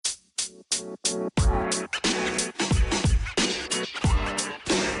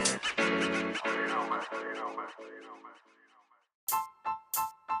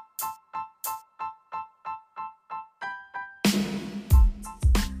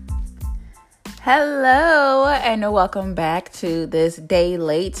Hello, and welcome back to this day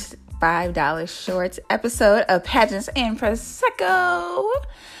late $5 shorts episode of Pageants and Prosecco.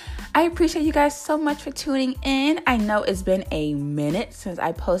 I appreciate you guys so much for tuning in. I know it's been a minute since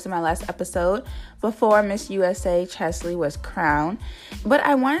I posted my last episode before Miss USA Chesley was crowned, but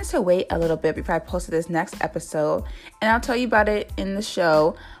I wanted to wait a little bit before I posted this next episode, and I'll tell you about it in the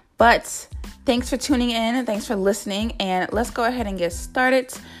show. But thanks for tuning in and thanks for listening, and let's go ahead and get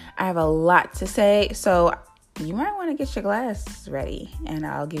started. I have a lot to say, so you might want to get your glasses ready, and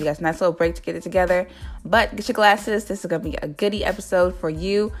I'll give you guys a nice little break to get it together. But get your glasses. This is going to be a goodie episode for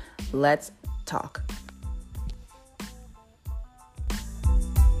you. Let's talk.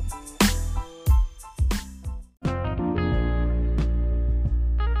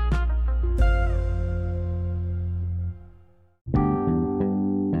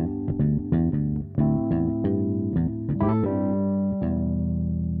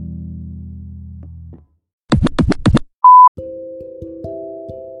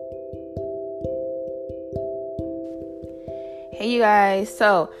 Hey you guys,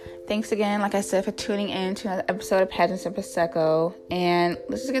 so thanks again, like I said, for tuning in to another episode of Pageants and Prosecco, and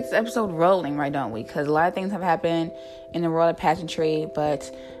let's just get this episode rolling, right, don't we? Because a lot of things have happened in the world of pageantry,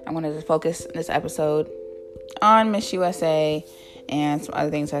 but I'm going to focus this episode on Miss USA and some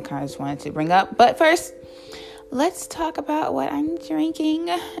other things I kind of just wanted to bring up. But first, let's talk about what I'm drinking,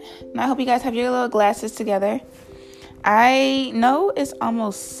 and I hope you guys have your little glasses together. I know it's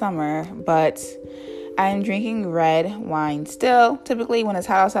almost summer, but I'm drinking red wine still. Typically, when it's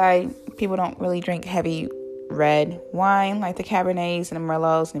hot outside, people don't really drink heavy red wine like the Cabernets and the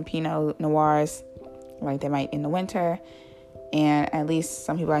Merlots and Pinot Noirs like they might in the winter. And at least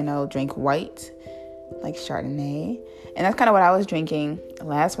some people I know drink white, like Chardonnay. And that's kind of what I was drinking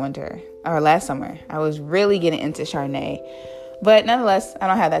last summer. I was really getting into Chardonnay. But nonetheless, I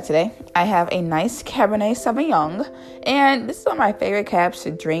don't have that today. I have a nice Cabernet Sauvignon. And this is one of my favorite cabs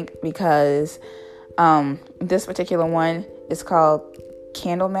to drink because this particular one is called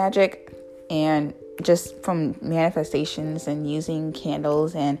Candle Magic, and just from manifestations and using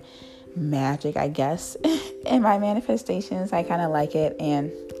candles and magic, I guess, in my manifestations, I kind of like it.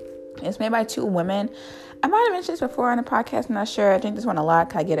 And it's made by two women. I might have mentioned this before on the podcast, I'm not sure. I drink this one a lot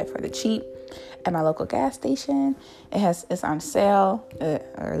because I get it for the cheap at my local gas station. It's on sale,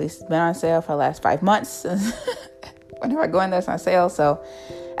 or at least it's been on sale for the last 5 months. Whenever I go in there, it's on sale, so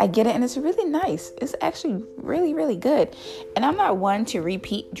I get it, and it's really nice. It's actually really, really good. And I'm not one to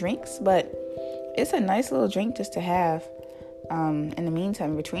repeat drinks, but it's a nice little drink just to have in the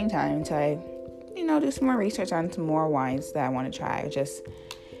meantime, between time, until I, do some more research on some more wines that I want to try, or just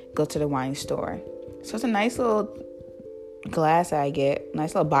go to the wine store. So it's a nice little glass that I get,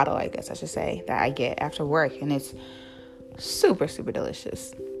 nice little bottle, I guess I should say, that I get after work, and it's super, super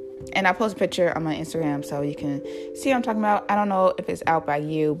delicious. And I'll post a picture on my Instagram so you can see what I'm talking about. I don't know if it's out by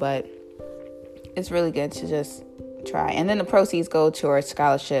you, but it's really good to just try. And then the proceeds go towards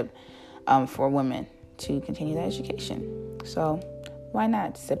scholarship for women to continue their education. So why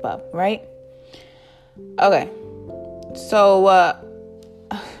not sip up, right? Okay. So,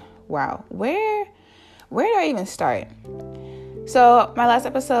 wow. Where do I even start? So my last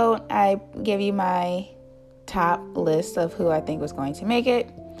episode, I gave you my top list of who I think was going to make it.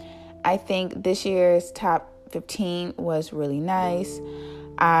 I think this year's top 15 was really nice.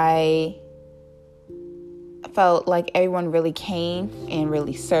 I felt like everyone really came and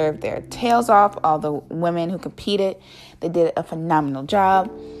really served their tails off. All the women who competed, they did a phenomenal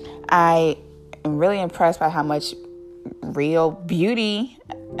job. I am really impressed by how much real beauty,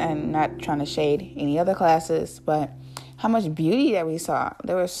 and not trying to shade any other classes, but how much beauty that we saw.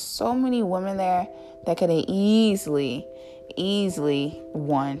 There were so many women there that could have easily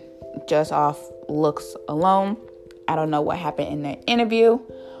won just off looks alone. I don't know what happened in their interview,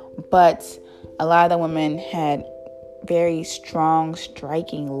 but a lot of the women had very strong,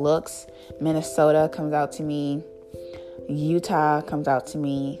 striking looks. Minnesota comes out to me. Utah comes out to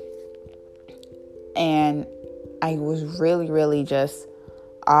me. And I was really, really just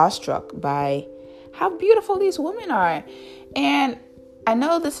awestruck by how beautiful these women are. And I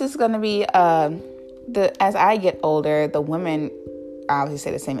know this is going to be, as I get older, the women, I obviously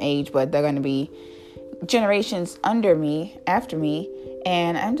say the same age, but they're going to be generations under me, after me.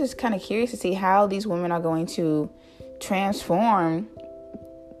 And I'm just kind of curious to see how these women are going to transform,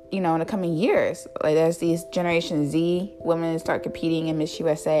 in the coming years. Like, as these Generation Z women start competing in Miss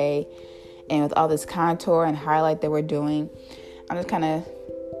USA And with all this contour and highlight that we're doing, I'm just kind of,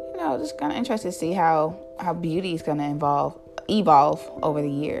 interested to see how beauty is going to evolve over the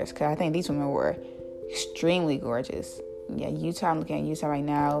years. Because I think these women were extremely gorgeous. Yeah, Utah, I'm looking at Utah right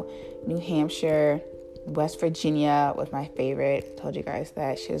now. New Hampshire, West Virginia was my favorite. I told you guys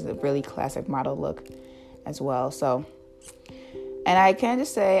that. She has a really classic model look as well. So, and I can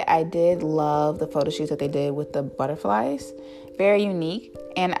just say I did love the photo shoots that they did with the butterflies. Very unique.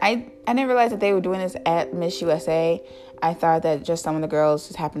 And I didn't realize that they were doing this at Miss USA. I thought that just some of the girls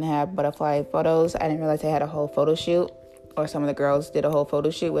just happened to have butterfly photos. I didn't realize they had a whole photo shoot, or some of the girls did a whole photo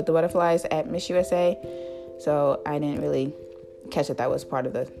shoot with the butterflies at Miss USA. So I didn't really catch that was part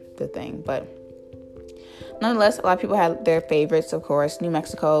of the thing. But nonetheless, a lot of people had their favorites, of course. New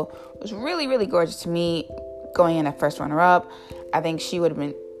Mexico was really, really gorgeous to me, going in at first runner-up. I think she would have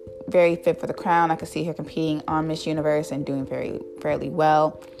been very fit for the crown. I could see her competing on Miss Universe and doing fairly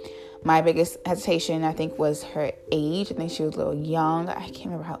well. My biggest hesitation, I think, was her age. I think she was a little young. I can't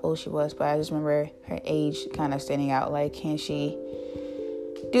remember how old she was, but I just remember her age kind of standing out. Like, can she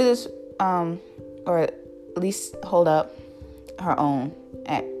do this, or at least hold up her own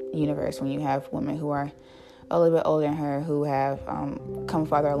at Universe when you have women who are a little bit older than her, who have come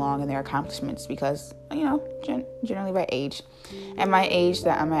farther along in their accomplishments, because, generally by age. At my age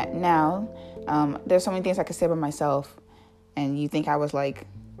that I'm at now, there's so many things I could say about myself, and you think I was like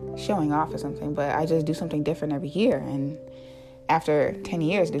showing off or something, but I just do something different every year. And after 10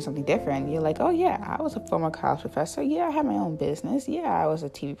 years do something different, you're like, oh yeah, I was a former college professor. Yeah, I had my own business. Yeah, I was a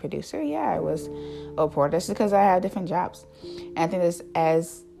TV producer. Yeah, I was a reporter. That's because I have different jobs. And I think this,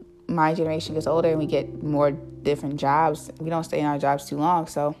 as my generation gets older and we get more different jobs, we don't stay in our jobs too long.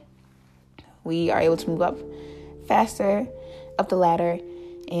 So we are able to move up faster up the ladder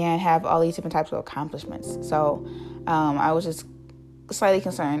and have all these different types of accomplishments. So I was just slightly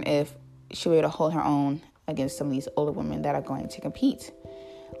concerned if she were able to hold her own against some of these older women that are going to compete.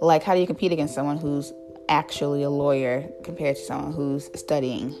 Like, how do you compete against someone who's actually a lawyer compared to someone who's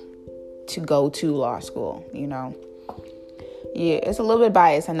studying to go to law school? Yeah, it's a little bit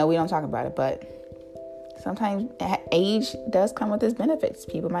biased. I know we don't talk about it, but sometimes age does come with its benefits.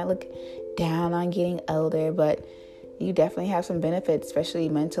 People might look down on getting older, but you definitely have some benefits, especially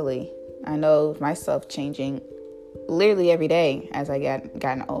mentally. I know myself changing literally every day as I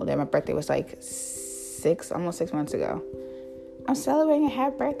gotten older. My birthday was like almost 6 months ago. I'm celebrating a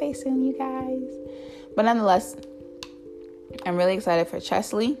happy birthday soon, you guys. But nonetheless, I'm really excited for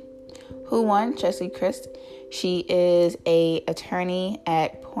Chesley, who won. Chesley Christ. She is a attorney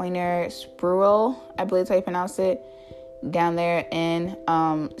at Poynter Spruill, I believe that's how you pronounce it, down there in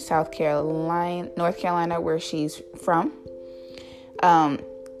North Carolina, where she's from. And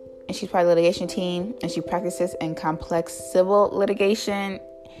she's part of the litigation team, and she practices in complex civil litigation.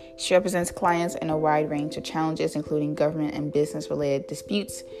 She represents clients in a wide range of challenges, including government and business-related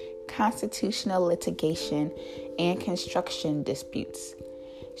disputes, constitutional litigation, and construction disputes.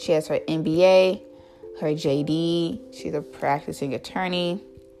 She has her MBA, her JD. She's a practicing attorney,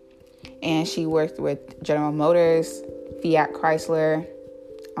 and she worked with General Motors, Fiat Chrysler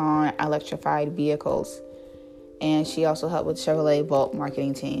on electrified vehicles. And she also helped with Chevrolet Volt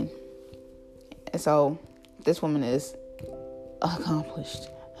marketing team. And so this woman is accomplished,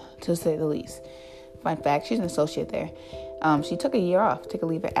 to say the least. Fun fact, she's an associate there. She took a year off, took a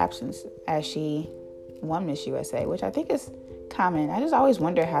leave of absence as she won Miss USA, which I think is common. I just always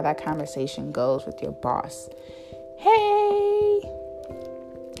wonder how that conversation goes with your boss. Hey,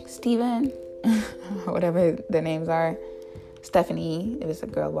 Steven, whatever their names are. Stephanie, if it's a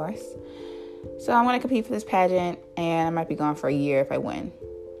girl boss. So I want to compete for this pageant, and I might be gone for a year if I win.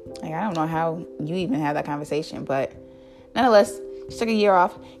 Like, I don't know how you even have that conversation, but nonetheless, she took a year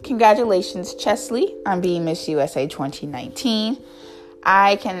off. Congratulations, Chesley, on being Miss USA 2019.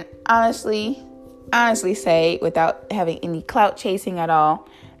 I can honestly say, without having any clout chasing at all,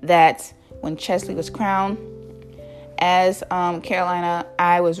 that when Chesley was crowned as Carolina,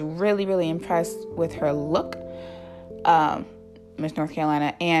 I was really, really impressed with her look, Miss North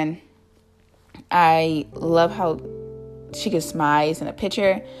Carolina, and I love how she could smize in a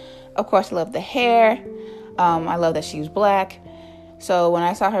picture. Of course, I love the hair. I love that she was black. So when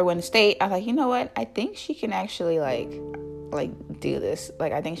I saw her win the state, I was like, you know what? I think she can actually like do this.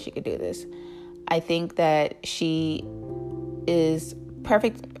 Like, I think she could do this. I think that she is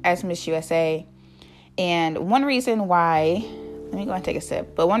perfect as Miss USA. And one reason why, let me go and take a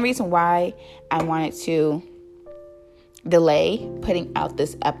sip. But one reason why I wanted to delay putting out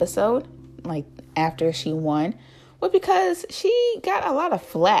this episode, like after she won, was because she got a lot of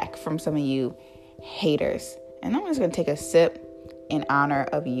flack from some of you haters. And I'm just going to take a sip in honor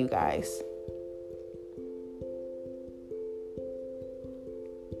of you guys.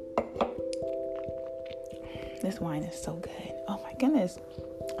 This wine is so good. Oh my goodness.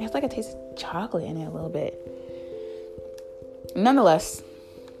 It's like it tastes chocolate in it a little bit. Nonetheless,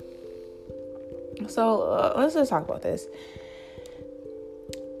 so let's just talk about this.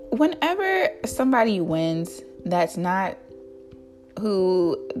 Whenever somebody wins, that's not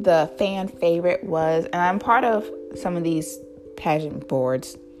who the fan favorite was. And I'm part of some of these pageant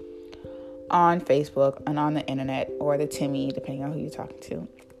boards on Facebook and on the internet, or the Timmy, depending on who you're talking to.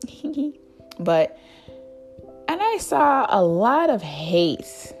 And I saw a lot of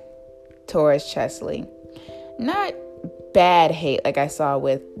hate towards Cheslie. Not bad hate like I saw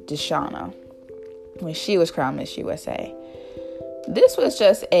with Deshauna when she was crowned Miss USA. This was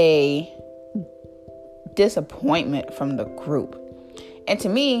just a disappointment from the group. And to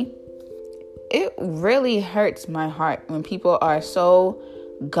me, it really hurts my heart when people are so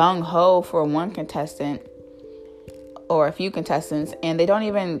gung-ho for one contestant or a few contestants, and they don't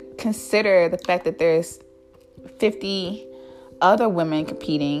even consider the fact that there's 50 other women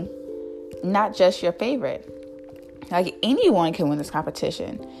competing, not just your favorite. Like, anyone can win this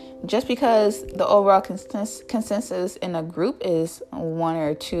competition. Just because the overall consensus in a group is 1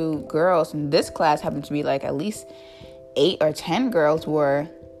 or 2 girls, and this class happened to be like at least 8 or 10 girls were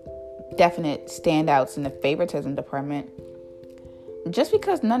definite standouts in the favoritism department. Just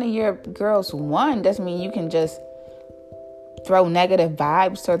because none of your girls won doesn't mean you can just throw negative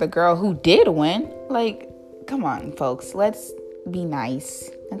vibes to the girl who did win. Like, come on, folks. Let's be nice.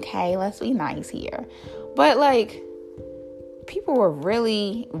 Okay? Let's be nice here. But, like, people were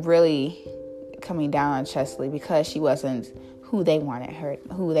really, really coming down on Cheslie because she wasn't who they wanted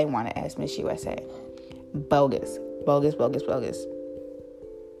as Miss USA. Bogus. Bogus, bogus, bogus.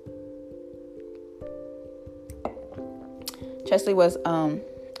 Cheslie was a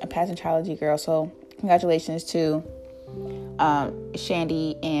pageantology girl, so congratulations to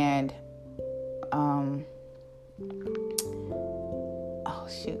Shandy and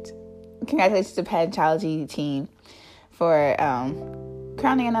congratulations to the pageantology team for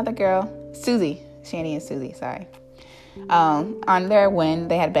crowning another girl, Shandy and Susie, sorry. On their win,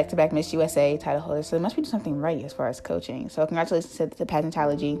 they had back-to-back Miss USA title holders, so they must be doing something right as far as coaching. So congratulations to the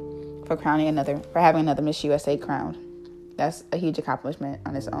pageantology for having another Miss USA crowned. That's a huge accomplishment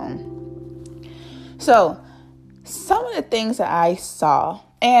on its own. So, some of the things that I saw,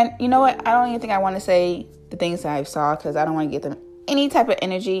 and you know what? I don't even think I want to say the things that I saw because I don't want to give them any type of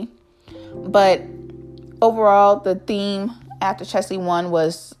energy. But overall, the theme after Cheslie won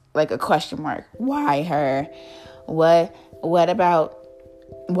was like a question mark. Why her? What about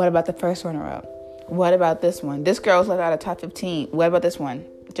the first runner-up? What about this one? This girl's left out of top 15. What about this one?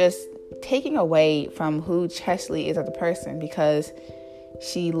 Just taking away from who Cheslie is as a person because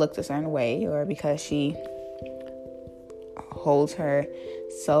she looked a certain way or because she holds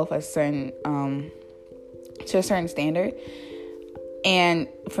herself a certain to a certain standard. And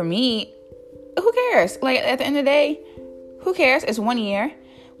for me, who cares? Like, at the end of the day, who cares? It's 1 year.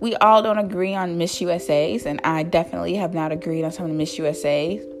 We all don't agree on Miss USAs, and I definitely have not agreed on some of the Miss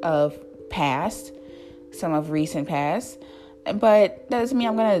USAs of past, some of recent past. But that doesn't mean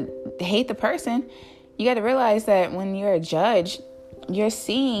I'm going to hate the person. You got to realize that when you're a judge, you're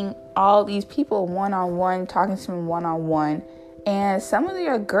seeing all these people one-on-one, talking to them one-on-one. And some of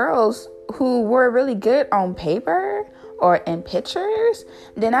your girls who were really good on paper or in pictures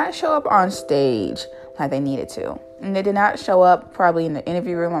did not show up on stage like they needed to. And they did not show up probably in the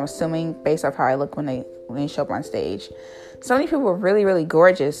interview room, I'm assuming, based off how I look when they show up on stage. So many people were really, really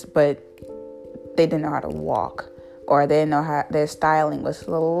gorgeous, but they didn't know how to walk. Or they didn't know how their styling was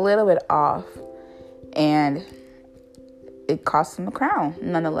a little bit off. And it cost them the crown,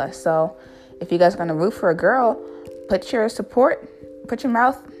 nonetheless. So if you guys are going to root for a girl, put your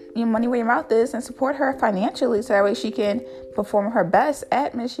money where your mouth is and support her financially so that way she can perform her best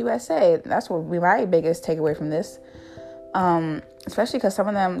at Miss USA. That's what my biggest takeaway from this. Especially because some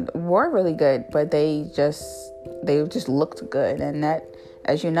of them were really good, but they just looked good. And that,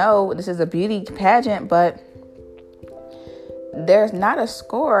 as you know, this is a beauty pageant, but there's not a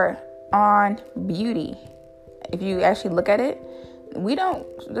score on beauty. If you actually look at it,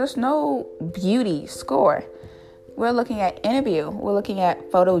 there's no beauty score. We're looking at interview. We're looking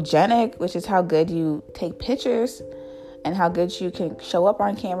at photogenic, which is how good you take pictures and how good you can show up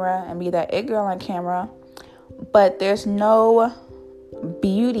on camera and be that it girl on camera. But there's no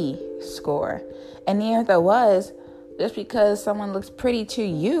beauty score. And even if there was, just because someone looks pretty to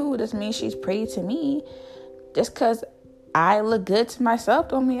you doesn't mean she's pretty to me. Just because I look good to myself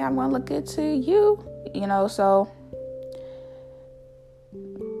don't mean I'm going to look good to you. So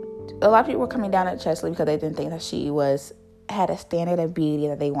a lot of people were coming down at Cheslie because they didn't think that she had a standard of beauty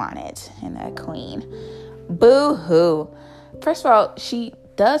that they wanted in a queen. Boo hoo. First of all, she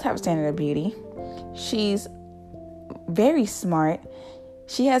does have a standard of beauty. She's very smart.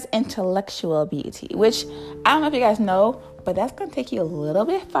 She has intellectual beauty, which I don't know if you guys know, but that's going to take you a little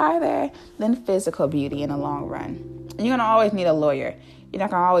bit farther than physical beauty in the long run. And you're going to always need a lawyer. You're not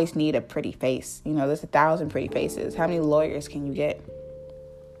going to always need a pretty face. There's 1,000 pretty faces. How many lawyers can you get?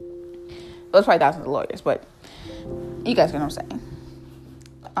 Well, there's probably thousands of lawyers, but you guys get what I'm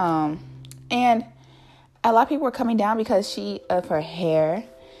saying. And a lot of people were coming down because of her hair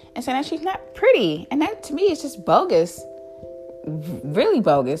and saying that she's not pretty. And that, to me, is just bogus. Really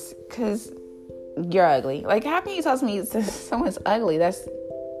bogus, because you're ugly. Like, how can you tell me someone's ugly? That's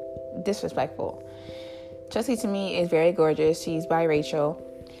disrespectful. Chelsea, to me, is very gorgeous. She's biracial,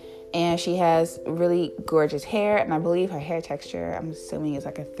 and she has really gorgeous hair, and I believe her hair texture, I'm assuming, is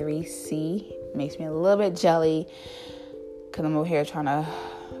like a 3C. Makes me a little bit jelly, because I'm over here trying to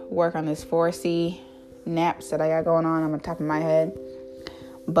work on this 4C naps that I got going on the top of my head.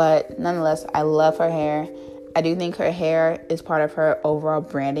 But nonetheless, I love her hair. I do think her hair is part of her overall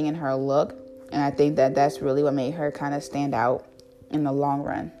branding and her look. And I think that that's really what made her kind of stand out in the long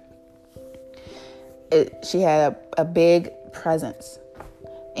run. She had a big presence.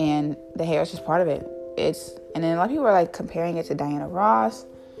 And the hair is just part of it. And then a lot of people are like comparing it to Diana Ross.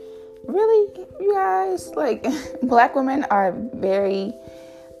 Really, you guys? Like, black women are very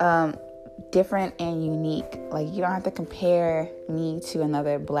different and unique. Like, you don't have to compare me to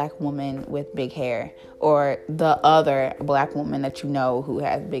another black woman with big hair, or the other black woman that you know who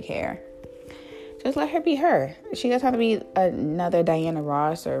has big hair. Just let her be her. She doesn't have to be another Diana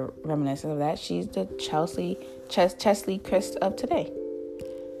Ross or reminiscent of that. She's the Cheslie Kryst of today.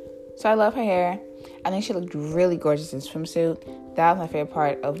 So I love her hair. I think she looked really gorgeous in swimsuit. That was my favorite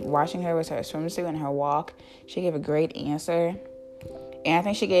part of watching her, was her swimsuit and her walk. She gave a great answer. And I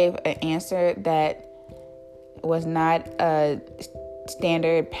think she gave an answer that was not a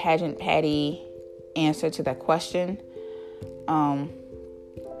standard pageant patty answer to that question.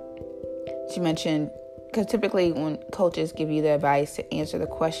 She mentioned, because typically when coaches give you the advice to answer the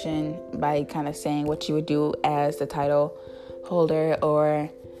question by kind of saying what you would do as the title holder or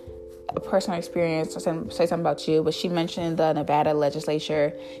a personal experience, or say something about you. But she mentioned the Nevada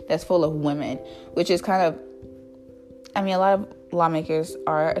legislature that's full of women, which is kind of, a lot of lawmakers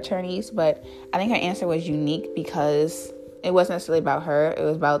are attorneys, but I think her answer was unique because it wasn't necessarily about her. It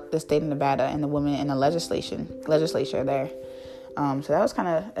was about the state of Nevada and the women in the legislature there. So that was kind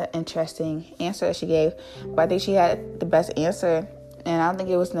of an interesting answer that she gave. But I think she had the best answer. And I don't think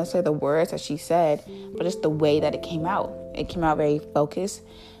it was necessarily the words that she said, but just the way that it came out. It came out very focused,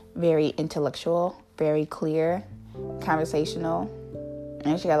 very intellectual, very clear, conversational.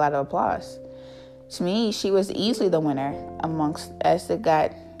 And she got a lot of applause. To me, she was easily the winner as it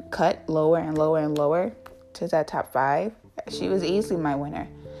got cut lower and lower and lower to that top 5. She was easily my winner.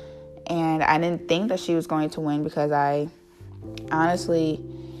 And I didn't think that she was going to win because I honestly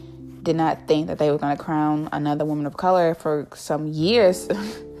did not think that they were going to crown another woman of color for some years.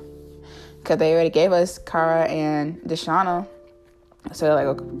 Because they already gave us Cara and Deshauna. So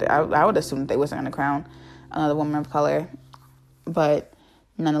I would assume that they wasn't going to crown another woman of color. But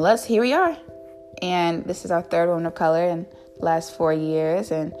nonetheless, here we are. And this is our 3rd woman of color in the last 4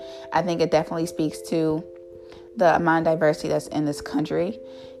 years. And I think it definitely speaks to the amount of diversity that's in this country.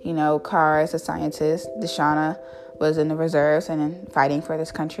 Cara is a scientist. Deshauna was in the reserves and fighting for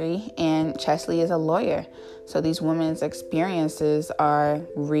this country. And Cheslie is a lawyer. So these women's experiences are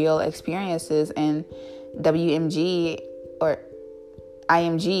real experiences. And WMG or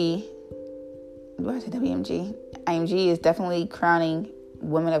IMG, what is it, WMG? IMG is definitely crowning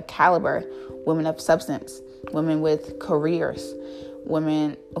women of caliber, women of substance, women with careers,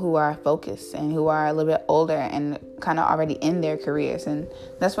 women who are focused and who are a little bit older and kind of already in their careers. And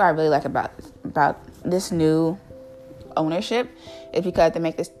that's what I really like about this new ownership, is because they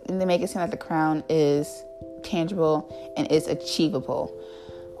make it seem like the crown is tangible and is achievable.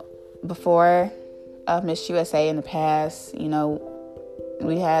 Before Miss USA in the past,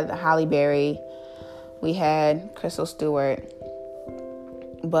 we had Halle Berry, we had Crystal Stewart,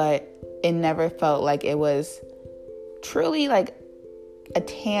 but it never felt like it was truly like a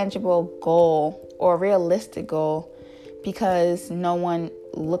tangible goal or a realistic goal, because no one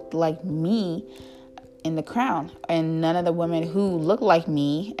looked like me in the crown, and none of the women who looked like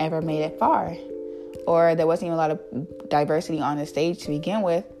me ever made it far, or there wasn't even a lot of diversity on the stage to begin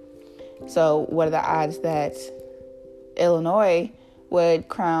with. So what are the odds that Illinois would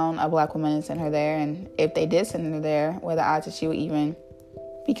crown a black woman and send her there? And if they did send her there, what are the odds that she would even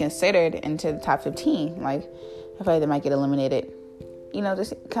be considered into the top 15? Like, I feel like they might get eliminated.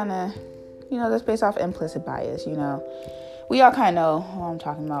 Just kind of that's based off implicit bias, We all kind of know what I'm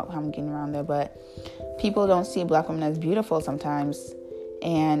talking about, how I'm getting around there, but people don't see Black women as beautiful sometimes,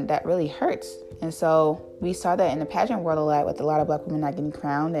 and that really hurts. And so we saw that in the pageant world a lot, with a lot of Black women not getting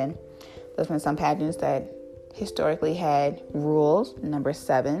crowned, and there's been some pageants that historically had rules, number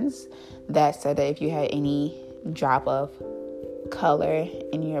 7s, that said that if you had any drop of color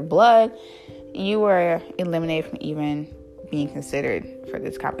in your blood, you were eliminated from even being considered for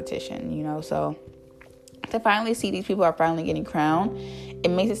this competition, So to finally see these people are finally getting crowned, it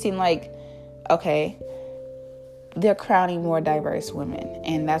makes it seem like, okay, they're crowning more diverse women,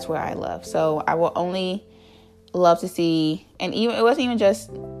 and that's what I love. So I will only love to see, and even it wasn't even just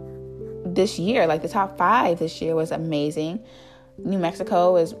this year, like the top 5 this year was amazing. New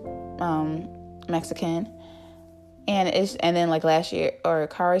Mexico is Mexican, and then like last year or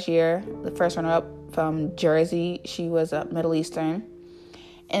Kara's year, the first runner up from Jersey, she was a Middle Eastern,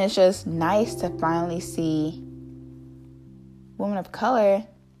 and it's just nice to finally see women of color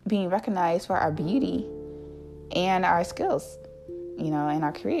being recognized for our beauty and our skills, and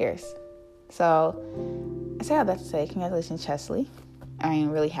our careers. So I say all that to say, congratulations, Cheslie. I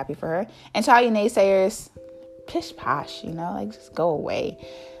am really happy for her. And to all you naysayers, pish posh, just go away.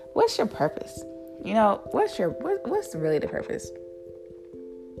 What's your purpose? What's really the purpose?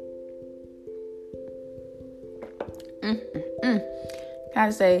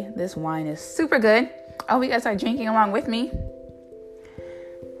 Gotta say, this wine is super good. I hope you guys are drinking along with me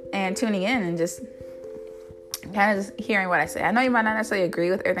and tuning in and just kind of just hearing what I say. I know you might not necessarily agree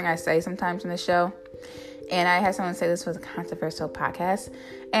with everything I say sometimes in the show. And I had someone say this was a controversial podcast.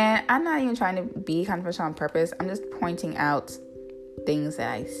 And I'm not even trying to be controversial on purpose. I'm just pointing out things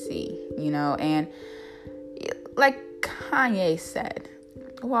that I see, And like Kanye said,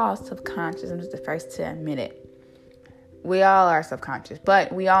 we're all subconscious. I'm just the first to admit it. We all are subconscious.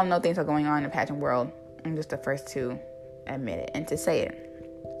 But we all know things are going on in the pageant world. I'm just the first to admit it and to say it.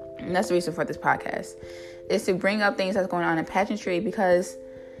 And that's the reason for this podcast, is to bring up things that's going on in pageantry, because,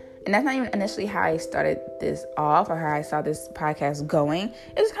 and that's not even initially how I started this off or how I saw this podcast going.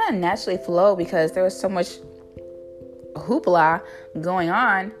 It just kind of naturally flowed because there was so much hoopla going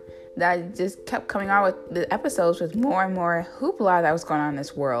on that I just kept coming on with the episodes with more and more hoopla that was going on in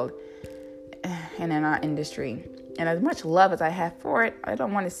this world and in our industry. And as much love as I have for it, I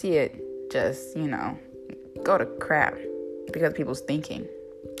don't want to see it just, go to crap because of people's thinking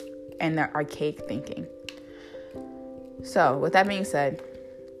and their archaic thinking. So with that being said,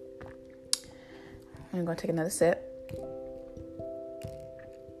 I'm going to take another sip.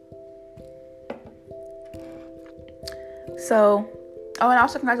 So, and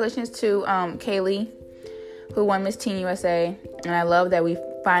also congratulations to Kaylee, who won Miss Teen USA. And I love that we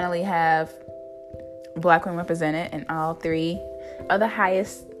finally have Black women represented in all 4 of the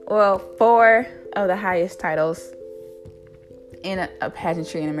highest titles in a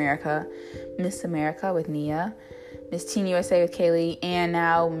pageantry in America. Miss America with Nia, Miss Teen USA with Kaylee, and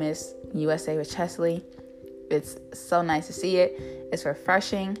now Miss USA with Cheslie. It's so nice to see it. It's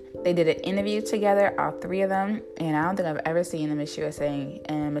refreshing. They did an interview together, all 3 of them, and I don't think I've ever seen a Miss USA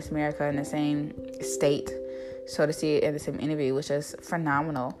and Miss America in the same state. So to see it in the same interview was just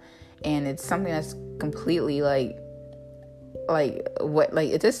phenomenal, and it's something that's completely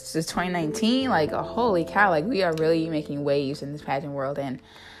this is 2019. Holy cow! We are really making waves in this pageant world, and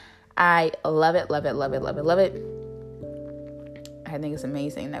I love it, love it, love it, love it, love it. I think it's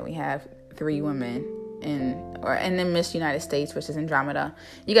amazing that we have 3 women in the Miss United States, which is Andromeda.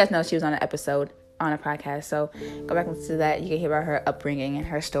 You guys know she was on an episode on a podcast, so go back and listen to that. You can hear about her upbringing and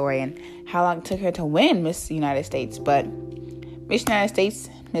her story and how long it took her to win Miss United States. But Miss United States,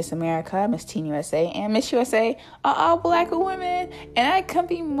 Miss America, Miss Teen USA, and Miss USA are all Black women, and I couldn't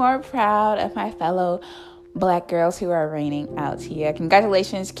be more proud of my fellow Black girls who are reigning out here.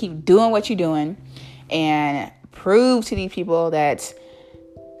 Congratulations. Keep doing what you're doing and prove to these people that,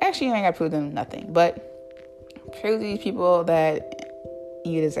 actually you ain't got to prove them nothing, but prove to these people that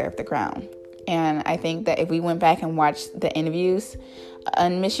you deserve the crown. And I think that if we went back and watched the interviews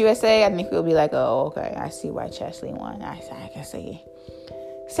on Miss USA, I think we'll be like, oh, okay, I see why Cheslie won. I can see.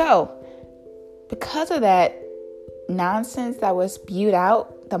 So, because of that nonsense that was spewed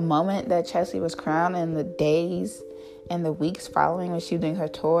out the moment that Cheslie was crowned, and the days and the weeks following when she was doing her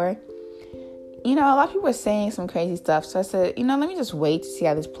tour, a lot of people were saying some crazy stuff. So I said, let me just wait to see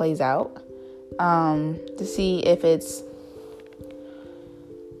how this plays out, to see if it's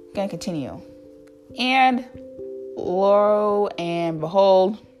going to continue. And lo and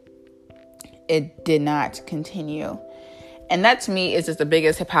behold, it did not continue. And that to me is just the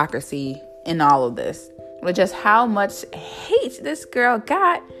biggest hypocrisy in all of this, with just how much hate this girl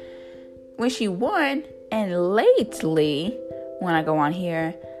got when she won, and lately, when I go on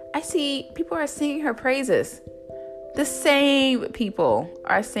here, I see people are singing her praises. The same people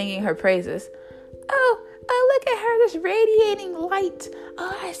are singing her praises. Oh, look at her, this radiating light.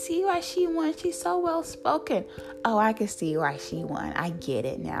 Oh, I see why she won. She's so well spoken. Oh, I can see why she won. I get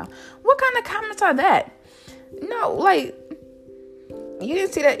it now. What kind of comments are that? No, like, you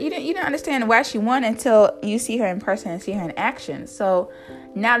didn't see that. You didn't understand why she won until you see her in person and see her in action. So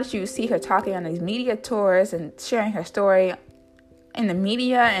now that you see her talking on these media tours and sharing her story in the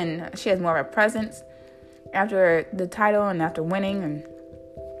media, and she has more of a presence after the title and after winning, and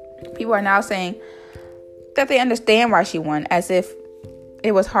people are now saying that they understand why she won, as if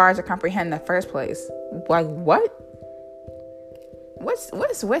it was hard to comprehend in the first place. Like, what?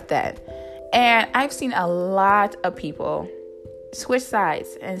 What's with that? And I've seen a lot of people switch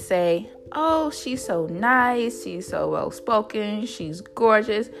sides and say, oh, she's so nice, she's so well spoken, she's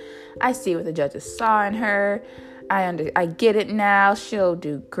gorgeous, I see what the judges saw in her, I get it now, she'll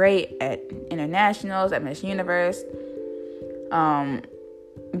do great at internationals, at Miss Universe.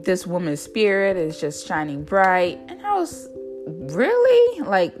 This woman's spirit is just shining bright. And I was, really?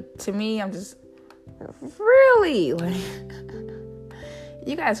 Like, to me, I'm just, really? Like,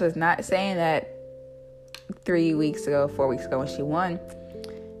 you guys was not saying that 4 weeks ago when she won.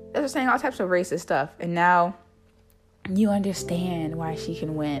 They were saying all types of racist stuff. And now you understand why she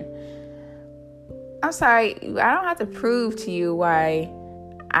can win. I'm sorry, I don't have to prove to you why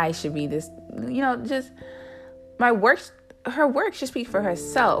I should be this, just her work should speak for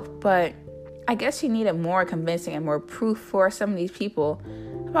herself, but I guess she needed more convincing and more proof for some of these people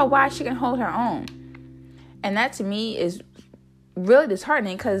about why she can hold her own. And that to me is really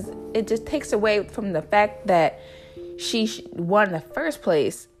disheartening, because it just takes away from the fact that she won in the first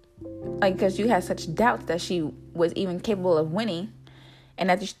place, like, because you had such doubts that she was even capable of winning. And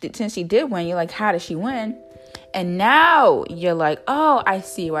since she did win, you're like, how did she win? And now you're like, oh, I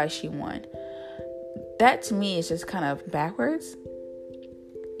see why she won. That to me is just kind of backwards.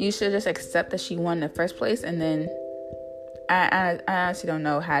 You should just accept that she won in the first place. And then I honestly don't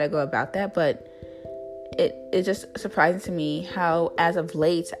know how to go about that. But it's just surprising to me how, as of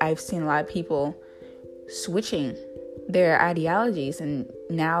late, I've seen a lot of people switching their ideologies and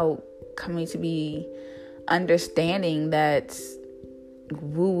now coming to be understanding that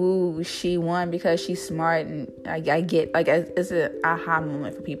woo, she won because she's smart. And I get, like, it's an aha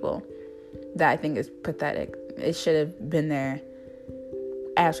moment for people that I think is pathetic. It should have been there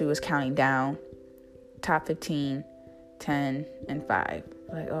as we was counting down top 15, 10, and 5.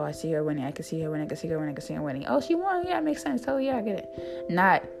 Like, oh, I see her winning. I can see her winning. I can see her winning. I can see her winning. Oh, she won. Yeah, it makes sense. Oh, yeah, I get it.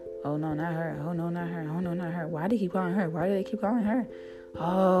 Not, oh, no, not her. Oh, no, not her. Oh, no, not her. Why do they keep calling her? Why do they keep calling her?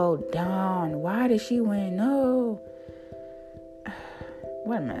 Oh, Dawn. Why did she win? No.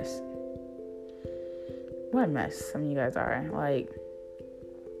 What a mess. What a mess some of you guys are. Like,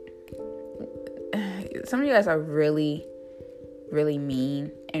 some of you guys are really, really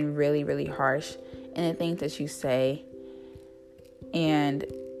mean and really, really harsh in the things that you say. And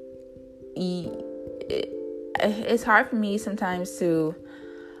it's hard for me sometimes to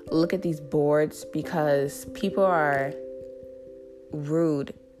look at these boards, because people are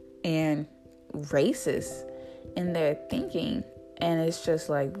rude and racist in their thinking. And it's just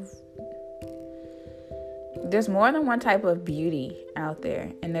like, there's more than one type of beauty out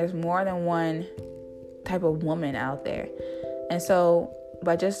there, and there's more than one type of woman out there. And so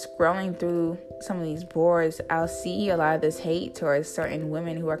by just scrolling through some of these boards, I'll see a lot of this hate towards certain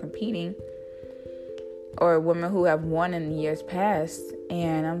women who are competing, or women who have won in years past.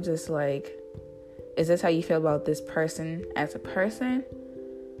 And I'm just like, is this how you feel about this person as a person?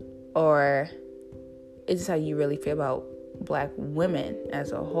 Or is this how you really feel about Black women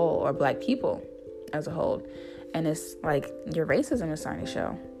as a whole, or Black people as a whole? And it's like, your racism is starting to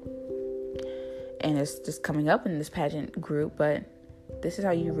show. And it's just coming up in this pageant group. But this is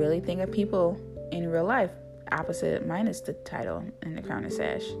how you really think of people in real life, opposite minus the title and the crown and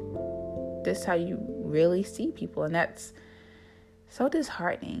sash. This is how you really see people. And that's so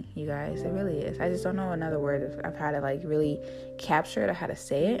disheartening, you guys. It really is. I just don't know another word of how to, like, really capture it or how to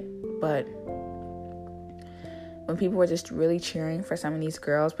say it. But when people were just really cheering for some of these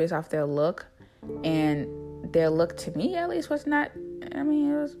girls based off their look, and their look, to me at least, was not, I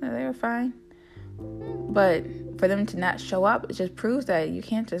mean, they were fine. But for them to not show up, it just proves that you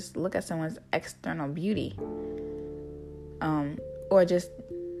can't just look at someone's external beauty, or just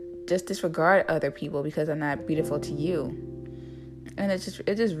disregard other people because they're not beautiful to you. And it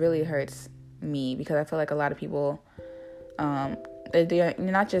just really hurts me, because I feel like a lot of people, you're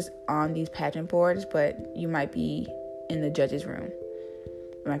not just on these pageant boards, but you might be in the judges' room,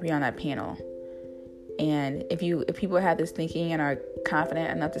 might be on that panel. And if people have this thinking and are confident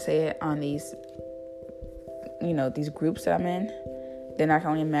enough to say it on these groups that I'm in, then I can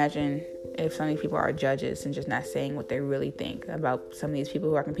only imagine if some of these people are judges and just not saying what they really think about some of these people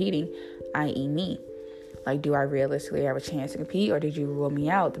who are competing, i.e. me. Like, do I realistically have a chance to compete, or did you rule me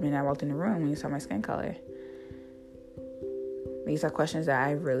out the minute I walked in the room when you saw my skin color? These are questions that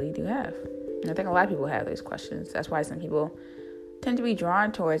I really do have. And I think a lot of people have these questions. That's why some people tend to be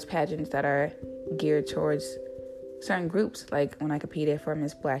drawn towards pageants that are geared towards certain groups. Like when I competed for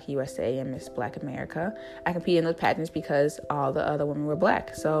Miss Black USA and Miss Black America, I competed in those pageants because all the other women were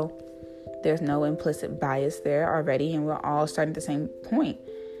Black. So there's no implicit bias there already, and we're all starting at the same point.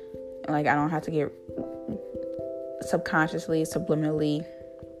 Like, I don't have to get subconsciously, subliminally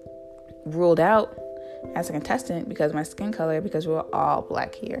ruled out as a contestant because of my skin color, because we're all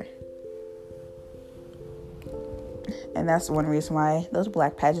Black here. And that's one reason why those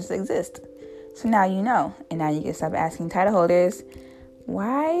Black pageants exist. So now you know. And now you can stop asking title holders,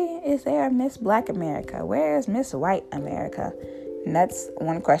 why is there a Miss Black America? Where is Miss White America? And that's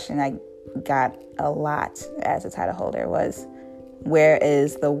one question I got a lot as a title holder was, where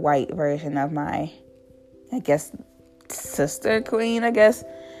is the white version of my, I guess, sister queen, I guess?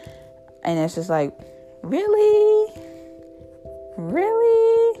 And it's just like, really?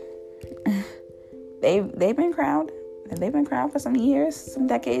 They've been crowned. They've been crowned for some years, some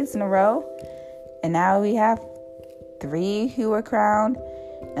decades in a row. And now we have 3 who were crowned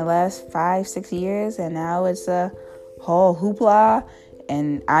in the last 5-6 years. And now it's a whole hoopla.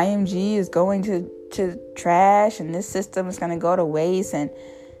 And IMG is going to trash. And this system is going to go to waste. And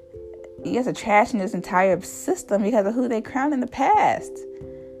you guys are trashing this entire system because of who they crowned in the past.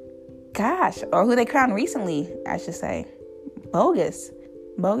 Gosh. Or who they crowned recently, I should say. Bogus.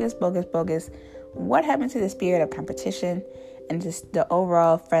 What happened to the spirit of competition and just the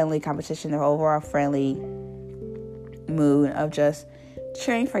overall friendly competition, the overall friendly mood of just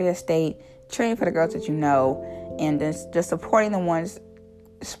cheering for your state, cheering for the girls that you know, and just supporting them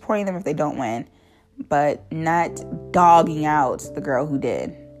if they don't win, but not dogging out the girl who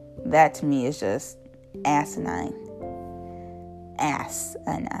did. That to me is just asinine.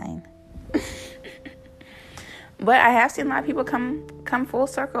 But I have seen a lot of people come full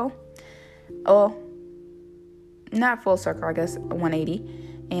circle. Oh, not full circle, I guess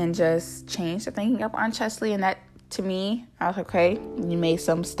 180, and just change the thinking up on Cheslie. And that, to me, I was like, okay, you made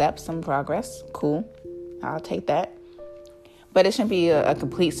some steps, some progress. Cool. I'll take that. But it shouldn't be a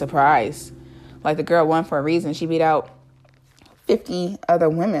complete surprise. Like, the girl won for a reason. She beat out 50 other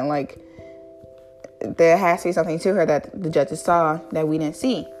women. Like, there has to be something to her that the judges saw that we didn't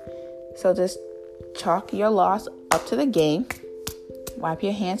see. So just chalk your loss up to the game. Wipe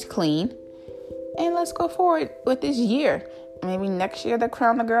your hands clean. And let's go forward with this year. Maybe next year they'll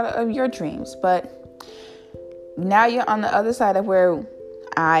crown the girl of your dreams. But now you're on the other side of where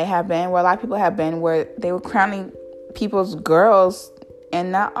I have been, where a lot of people have been, where they were crowning people's girls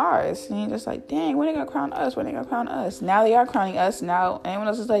and not ours. And you're just like, dang, when are they going to crown us? When are they going to crown us? Now they are crowning us. Now anyone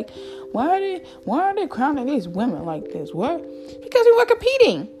else is like, why are they crowning these women like this? What? Because we were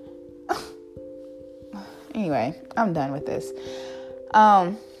competing. Anyway, I'm done with this.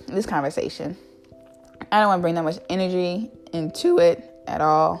 This conversation. I don't want to bring that much energy into it at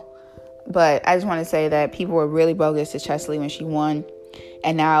all. But I just want to say that people were really bogus to Cheslie when she won.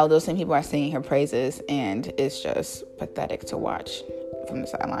 And now those same people are singing her praises. And it's just pathetic to watch from the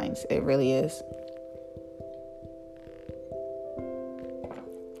sidelines. It really is.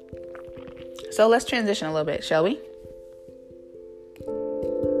 So let's transition a little bit, shall we?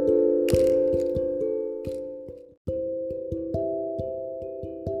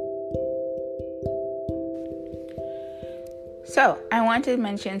 So, I want to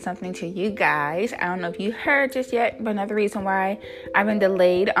mention something to you guys. I don't know if you heard just yet, but another reason why I've been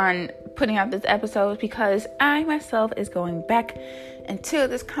delayed on putting out this episode is because I myself is going back into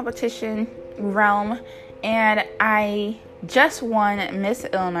this competition realm, and I just won Miss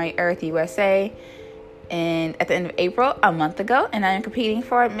Illinois Earth USA at the end of April, a month ago, and I am competing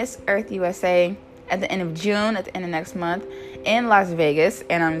for Miss Earth USA at the end of June, at the end of next month, in Las Vegas,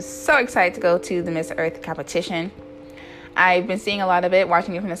 and I'm so excited to go to the Miss Earth competition. I've been seeing a lot of it,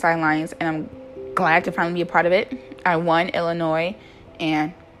 watching it from the sidelines, and I'm glad to finally be a part of it. I won Illinois,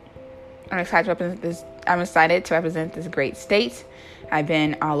 and I'm excited to represent this. I'm excited to represent this great state. I've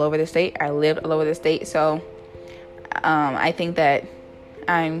been all over the state. I lived all over the state, so I think that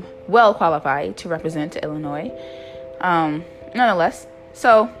I'm well qualified to represent Illinois. Nonetheless,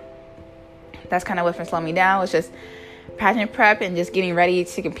 so that's kind of what's been slowing me down. It's just pageant prep and just getting ready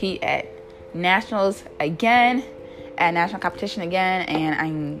to compete at nationals again. at national competition again, and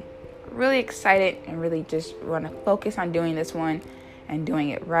I'm really excited and really just want to focus on doing this one and doing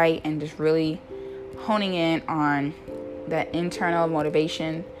it right, and just really honing in on that internal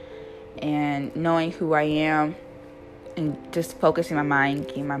motivation and knowing who I am, and just focusing my mind,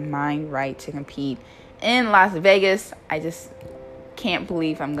 getting my mind right to compete in Las Vegas. I just can't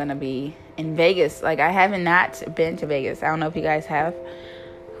believe I'm gonna be in Vegas. Like, I haven't not been to Vegas. I don't know if you guys have,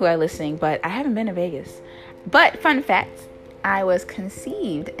 who are listening, but I haven't been to Vegas. But fun fact, I was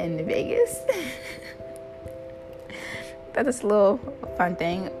conceived in Vegas. That's a little fun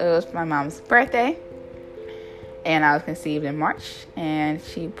thing. It was my mom's birthday, and I was conceived in March, and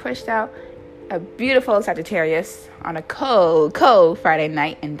she pushed out a beautiful Sagittarius on a cold Friday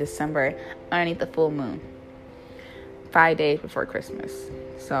night in December underneath the full moon, 5 days before Christmas.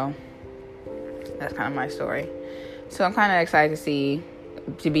 So that's kind of my story. So I'm kind of excited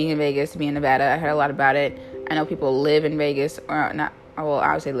to be in Vegas, to be in Nevada. I heard a lot about it. I know people live in Vegas, or not. Well,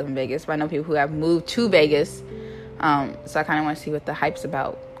 I would say live in Vegas, but I know people who have moved to Vegas. So I kind of want to see what the hype's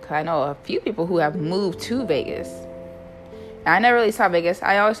about, because I know a few people who have moved to Vegas. Now, I never really saw Vegas.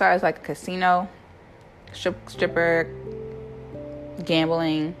 I always saw it as like a casino, stripper,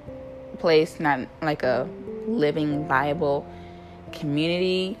 gambling place, not like a living, viable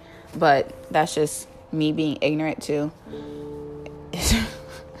community. But that's just me being ignorant to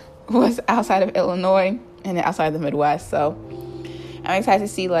what's outside of Illinois and then outside of the Midwest. So I'm excited to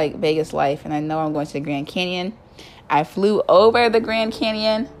see like Vegas life, and I know I'm going to the Grand Canyon. I flew over the Grand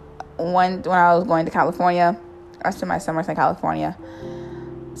Canyon when I was going to California. I spent my summers in California.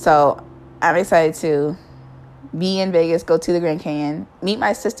 So I'm excited to be in Vegas, go to the Grand Canyon, meet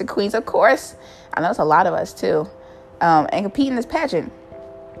my sister queens, of course. I know it's a lot of us too. And compete in this pageant.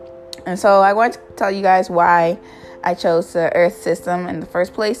 And so I want to tell you guys why I chose the Earth system in the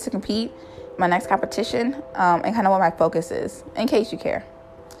first place to compete my next competition, and kind of what my focus is, in case you care.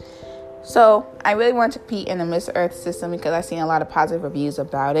 So I really want to compete in the Miss Earth system because I've seen a lot of positive reviews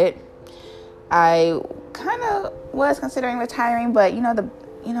about it. I kind of was considering retiring, but you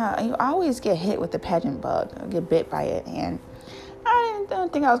you always get hit with the pageant bug, or get bit by it, and I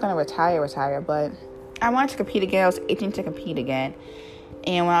don't think I was going to retire, but I wanted to compete again. I was itching to compete again.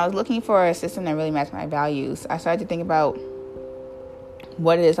 And when I was looking for a system that really matched my values, I started to think about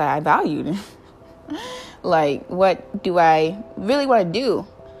what it is that I valued. Like, what do I really want to do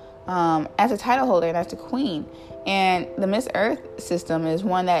as a title holder and as the queen? And the Miss Earth system is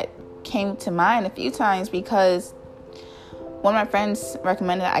one that came to mind a few times because one of my friends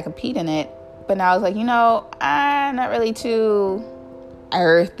recommended that I compete in it. But now I was like, I'm not really too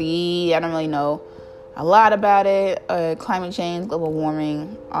earthy. I don't really know a lot about it. Climate change, global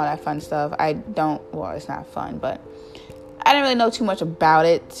warming, all that fun stuff. It's not fun, but I didn't really know too much about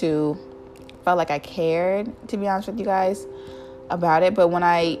it to felt like I cared, to be honest with you guys, about it. But when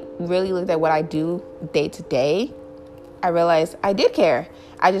I really looked at what I do day to day, I realized I did care.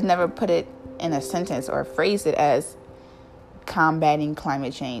 I just never put it in a sentence or phrased it as combating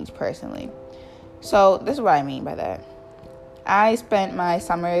climate change personally. So this is what I mean by that. I spent my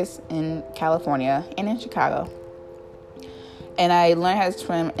summers in California and in Chicago, and I learned how to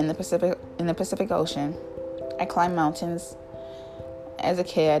swim in the Pacific Ocean. I climbed mountains. As a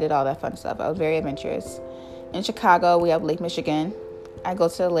kid, I did all that fun stuff. I was very adventurous. In Chicago, we have Lake Michigan. I go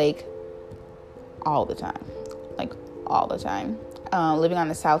to the lake all the time. Living on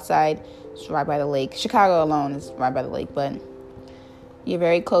the south side, it's right by the lake. Chicago alone is right by the lake, but you're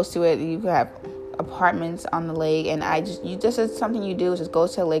very close to it. You have apartments on the lake, and this is something you do, is just go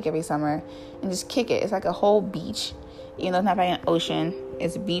to the lake every summer and just kick it. It's like a whole beach. It's not like an ocean.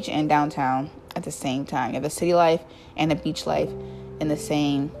 It's a beach and downtown at the same time. You have the city life and the beach life in the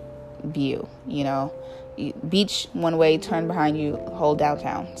same view. Beach one way, turn behind you, whole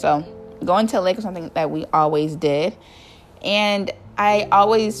downtown. So going to the lake is something that we always did, and I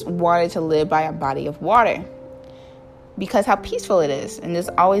always wanted to live by a body of water because how peaceful it is, and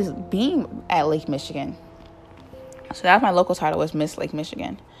just always being at Lake Michigan. So that's my local title, was Miss Lake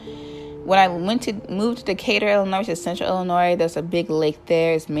Michigan. When I moved to Decatur, Illinois, which is central Illinois, there's a big lake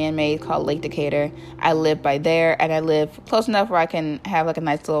there. It's man-made, called Lake Decatur. I live by there, and I live close enough where I can have like a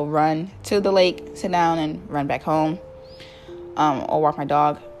nice little run to the lake, sit down, and run back home, or walk my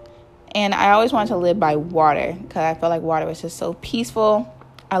dog. And I always wanted to live by water because I felt like water was just so peaceful.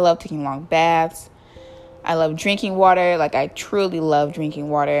 I love taking long baths. I love drinking water. Like, I truly love drinking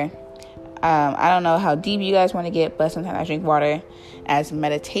water. I don't know how deep you guys want to get, but sometimes I drink water as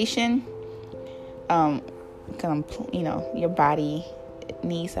meditation. Because your body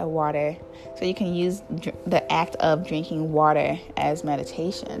needs that water, so you can use the act of drinking water as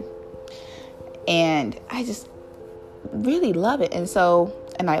meditation. And I just really love it.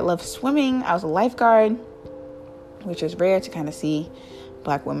 And I love swimming. I was a lifeguard, which is rare to kind of see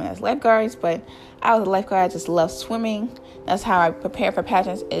Black women as lifeguards, but I was a lifeguard. I just love swimming. That's how I prepare for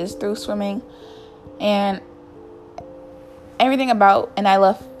pageants, is through swimming. And everything about, and I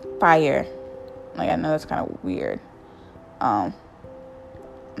love fire. Like, I know that's kind of weird. Not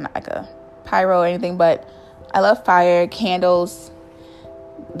like a pyro or anything, but I love fire, candles,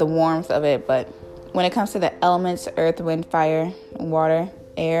 the warmth of it. But when it comes to the elements, earth, wind, fire, water,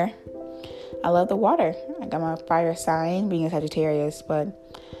 air, I love the water. I got my fire sign, being a Sagittarius, but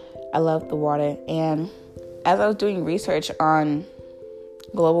I love the water. And as I was doing research on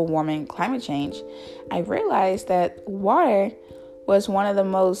global warming, climate change, I realized that water was one of the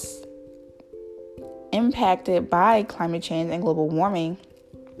most impacted by climate change and global warming.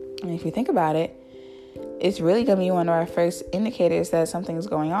 And if you think about it, it's really going to be one of our first indicators that something's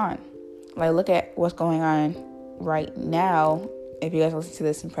going on. Like, look at what's going on right now, if you guys listen to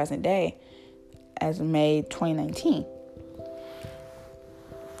this in present day, as of May 2019.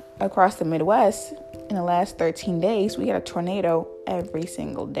 Across the Midwest, in the last 13 days, we get a tornado every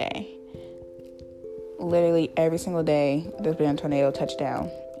single day. Literally every single day, there's been a tornado touchdown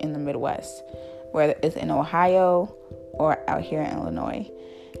in the Midwest, whether it's in Ohio or out here in Illinois.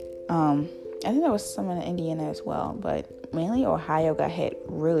 I think there was some in Indiana as well, but mainly Ohio got hit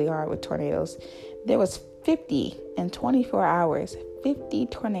really hard with tornadoes. There was 50 in 24 hours, 50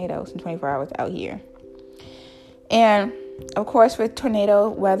 tornadoes in 24 hours out here. And of course, with tornado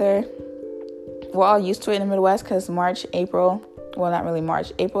weather, we're all used to it in the Midwest because April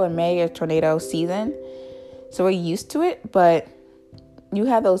and May is tornado season. So we're used to it, but you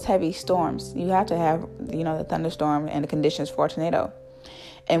have those heavy storms. You have to have, the thunderstorm and the conditions for a tornado.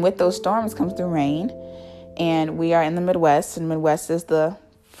 And with those storms comes the rain. And we are in the Midwest, and Midwest is the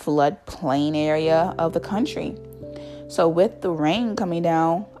floodplain area of the country. So with the rain coming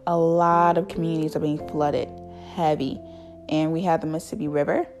down, a lot of communities are being flooded heavy. And we have the Mississippi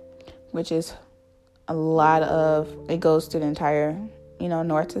River, which is it goes through the entire,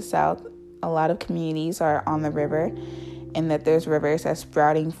 north to south. A lot of communities are on the river, and that there's rivers that's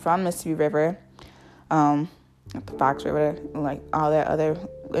sprouting from Mississippi River, the Fox River, like all that other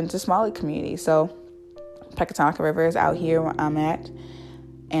into smaller communities. So Pecatonica River is out here where I'm at,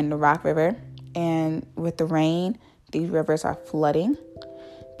 and the Rock River. And with the rain, these rivers are flooding.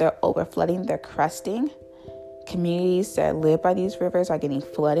 They're overflooding. They're cresting. Communities that live by these rivers are getting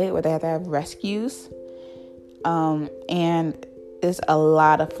flooded, where they have to have rescues. And there's a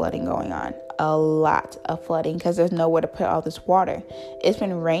lot of flooding going on. A lot of flooding because there's nowhere to put all this water. It's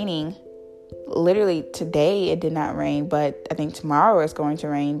been raining. Literally today it did not rain, but I think tomorrow it's going to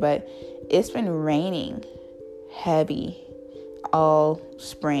rain. But it's been raining heavy all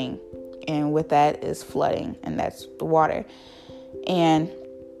spring. And with that is flooding, and that's the water. And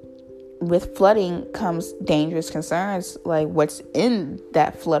with flooding comes dangerous concerns, like what's in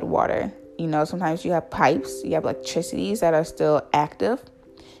that flood water. Sometimes you have pipes, you have electricities that are still active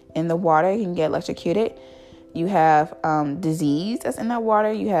in the water. You can get electrocuted. You have disease that's in that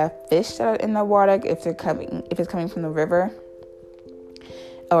water. You have fish that are in the water if it's coming from the river,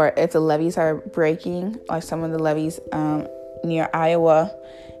 or if the levees are breaking, like some of the levees near Iowa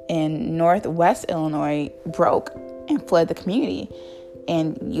and northwest Illinois broke and flooded the community.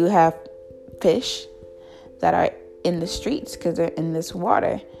 And you have fish that are in the streets because they're in this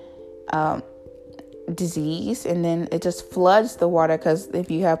water. Disease, and then it just floods the water, because if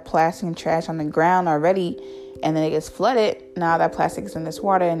you have plastic and trash on the ground already and then it gets flooded, now that plastic is in this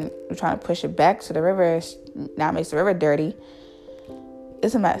water and you're trying to push it back to the river, now it makes the river dirty.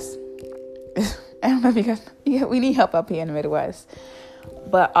 It's a mess. I don't know if you guys, we need help up here in the Midwest.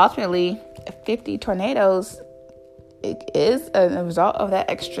 But ultimately, 50 tornadoes, it is a result of that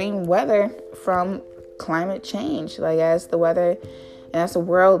extreme weather from climate change. Like, as the weather and as the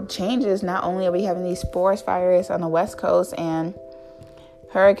world changes, not only are we having these forest fires on the West Coast and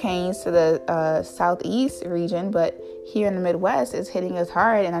hurricanes to the southeast region, but here in the Midwest, it's hitting us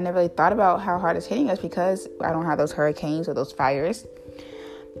hard. And I never really thought about how hard it's hitting us because I don't have those hurricanes or those fires.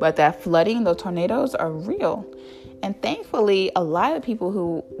 But that flooding, those tornadoes are real. And thankfully, a lot of people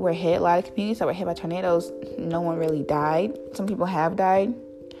who were hit, a lot of communities that were hit by tornadoes, no one really died. Some people have died,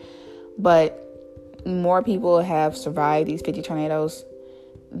 but more people have survived these 50 tornadoes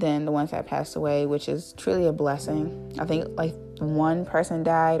than the ones that passed away, which is truly a blessing. I think like one person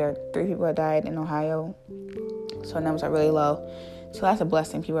died or 3 people have died in Ohio. So numbers are really low. So that's a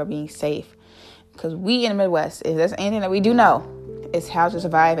blessing. People are being safe. Because we in the Midwest, if there's anything that we do know, it's how to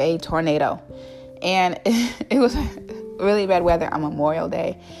survive a tornado. And it was really bad weather on Memorial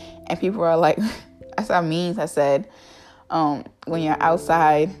Day. And people were like, I saw memes that said, when you're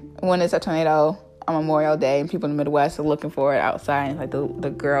outside, when it's a tornado on Memorial Day and people in the Midwest are looking for it outside, like the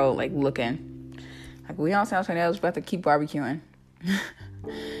girl like looking like, we don't sound tornadoes, we have to keep barbecuing.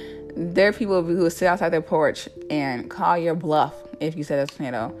 There are people who will sit outside their porch and call your bluff if you said a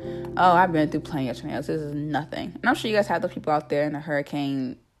tornado. Oh, I've been through plenty of tornadoes. This is nothing. And I'm sure you guys have the people out there in a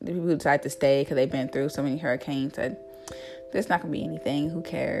hurricane, the people who decide to stay because they've been through so many hurricanes, said, there's not going to be anything. Who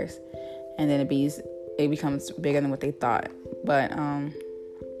cares? And then it becomes bigger than what they thought. But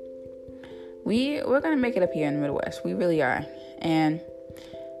we're going to make it up here in the Midwest. We really are. And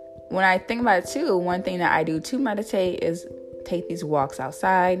when I think about it too, one thing that I do to meditate is take these walks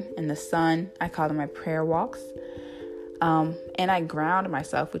outside in the sun. I call them my prayer walks. And I ground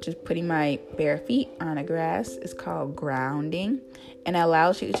myself, which is putting my bare feet on the grass. It's called grounding. And it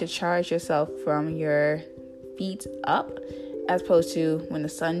allows you to charge yourself from your feet up, as opposed to when the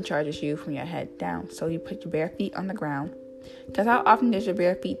sun charges you from your head down. So you put your bare feet on the ground. Because how often does your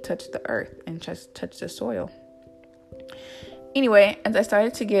bare feet touch the earth and just touch the soil? Anyway, as I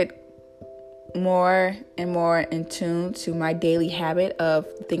started to get more and more in tune to my daily habit of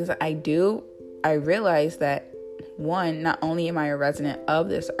things that I do, I realized that, one, not only am I a resident of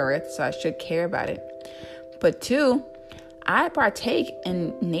this earth, so I should care about it, but two, I partake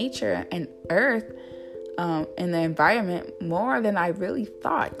in nature and earth, in the environment more than I really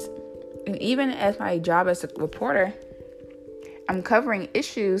thought. And even as my job as a reporter, I'm covering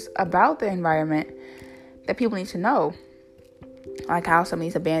issues about the environment that people need to know. Like how some of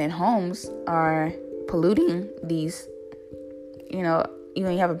these abandoned homes are polluting these, you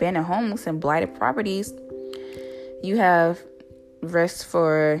have abandoned homes and blighted properties. You have risks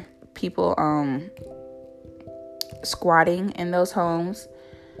for people squatting in those homes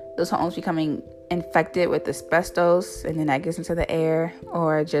becoming infected with asbestos, and then that gets into the air,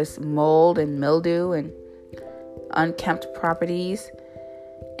 or just mold and mildew and unkempt properties.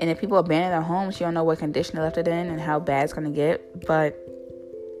 And if people abandon their homes, you don't know what condition they left it in and how bad it's going to get. But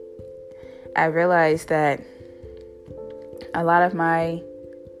I realized that a lot of my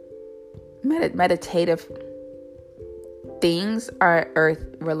meditative things are earth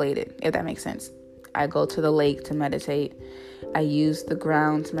related, if that makes sense. I go to the lake to meditate. I use the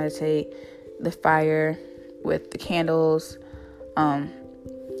ground to meditate, the fire with the candles,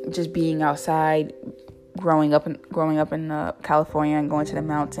 just being outside, growing up in California and going to the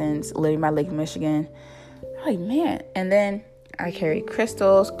mountains, living by Lake Michigan. Like, man. And then I carry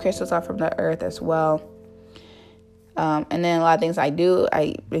crystals. Crystals are from the earth as well. And then a lot of things I do,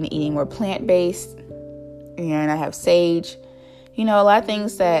 I've been eating more plant-based, and I have sage. A lot of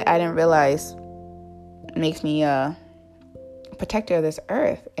things that I didn't realize makes me a protector of this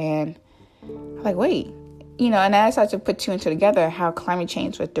earth. And I'm like, wait, and I started to put two and two together, how climate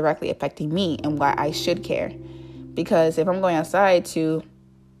change was directly affecting me and why I should care. Because if I'm going outside to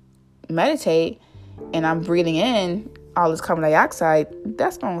meditate and I'm breathing in all this carbon dioxide,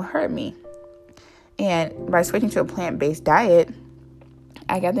 that's going to hurt me. And by switching to a plant-based diet,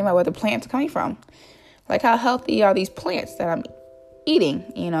 I got to think about where the plants are coming from. Like, how healthy are these plants that I'm eating,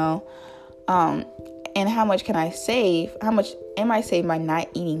 and how much can I save? How much am I saving by not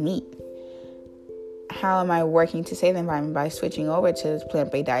eating meat? How am I working to save the environment by switching over to this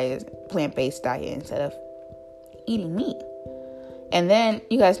plant-based diet instead of eating meat? And then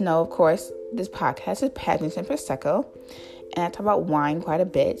you guys know, of course, this podcast is Pageants and Prosecco, and I talk about wine quite a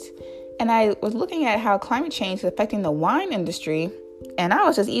bit. And I was looking at how climate change is affecting the wine industry, and I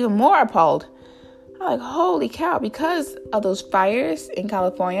was just even more appalled. I'm like, holy cow, because of those fires in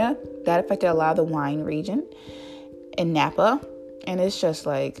California, that affected a lot of the wine region in Napa. And it's just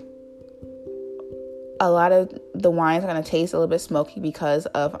like, a lot of the wines are going to taste a little bit smoky because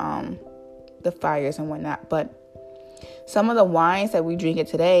of the fires and whatnot. But some of the wines that we drink it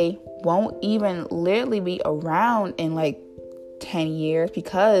today won't even literally be around in like 10 years,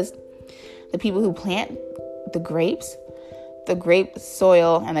 because the people who plant the grape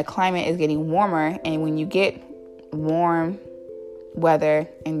soil and the climate is getting warmer. And when you get warm weather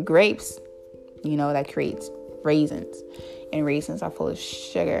and grapes, that creates raisins, and raisins are full of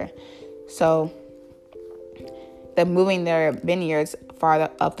sugar. So they're moving their vineyards farther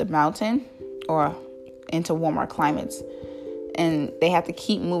up the mountain or into warmer climates. And they have to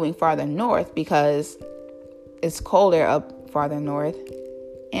keep moving farther north because it's colder up farther north.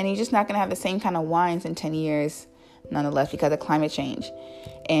 And you're just not going to have the same kind of wines in 10 years, nonetheless, because of climate change.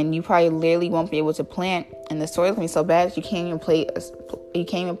 And you probably literally won't be able to plant, and the soil's going to be so bad that you can't even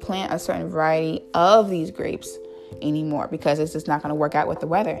plant a certain variety of these grapes anymore, because it's just not going to work out with the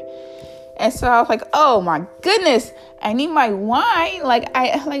weather. And so I was like, oh my goodness, I need my wine. Like,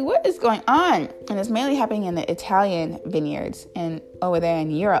 what is going on? And it's mainly happening in the Italian vineyards and over there in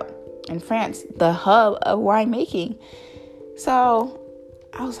Europe and France, the hub of winemaking. So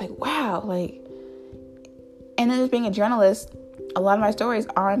I was like, wow, like, and then just being a journalist, a lot of my stories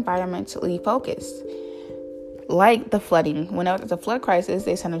are environmentally focused. Like the flooding. Whenever there's a flood crisis,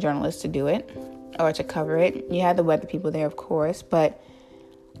 they send a journalist to do it or to cover it. You had the weather people there, of course, but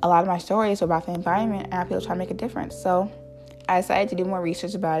a lot of my stories are about the environment and how people try to make a difference. So I decided to do more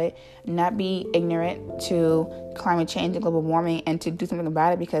research about it, not be ignorant to climate change and global warming, and to do something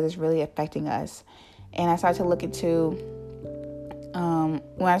about it because it's really affecting us. And I started to look into,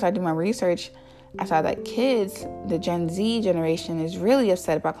 when I started doing my research, I saw that kids, the Gen Z generation, is really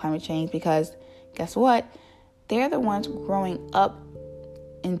upset about climate change because guess what? They're the ones growing up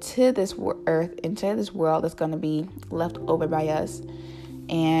into this earth, into this world that's going to be left over by us.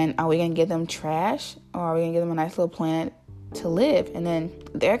 And are we going to give them trash, or are we going to give them a nice little planet to live? And then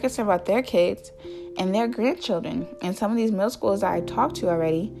they're concerned about their kids and their grandchildren. And some of these middle schools that I talked to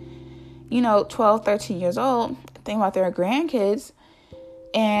already, 12, 13 years old, think about their grandkids.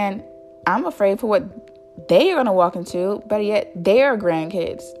 And I'm afraid for what they are going to walk into, but yet their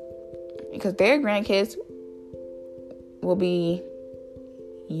grandkids. Because their grandkids will be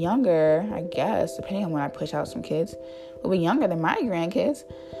younger, I guess, depending on when I push out some kids, will be younger than my grandkids.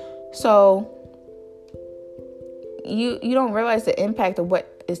 So you don't realize the impact of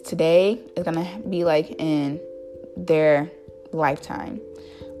what is today is going to be like in their lifetime.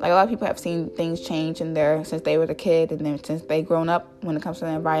 Like, a lot of people have seen things change since they were a kid, and then since they've grown up when it comes to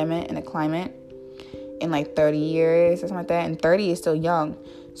the environment and the climate in like 30 years or something like that. And 30 is still young.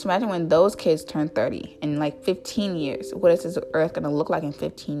 So imagine when those kids turn 30 in like 15 years. What is this earth going to look like in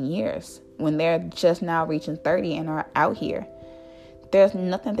 15 years when they're just now reaching 30 and are out here? There's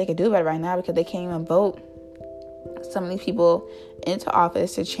nothing they can do about it right now because they can't even vote some of these people into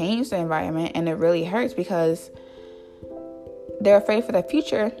office to change the environment. And it really hurts because they're afraid for their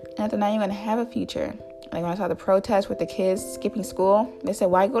future and that they're not even going to have a future. Like, when I saw the protest with the kids skipping school, they said,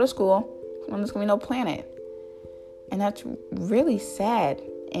 why go to school when there's going to be no planet? And that's really sad.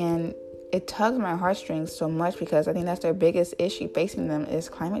 And it tugs my heartstrings so much because I think that's their biggest issue facing them is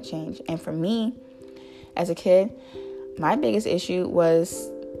climate change. And for me, as a kid, my biggest issue was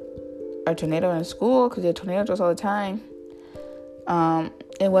a tornado in school because there are tornadoes all the time.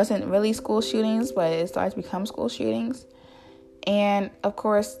 It wasn't really school shootings, but it started to become school shootings. And, of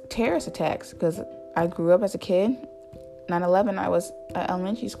course, terrorist attacks, because I grew up as a kid. 9/11, I was an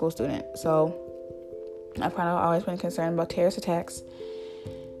elementary school student. So I've kind of always been concerned about terrorist attacks.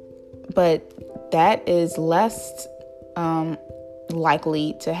 But that is less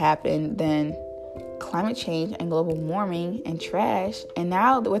likely to happen than climate change and global warming and trash. And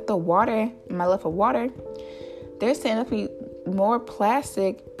now with the water, my love for water, they're saying there'll be more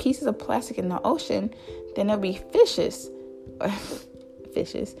pieces of plastic in the ocean than there'll be fishes. Then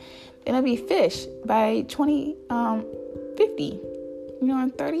there'll be fish by 2050,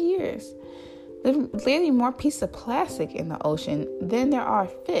 in 30 years. There's literally more pieces of plastic in the ocean than there are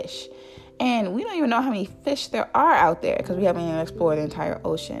fish. And we don't even know how many fish there are out there because we haven't even explored the entire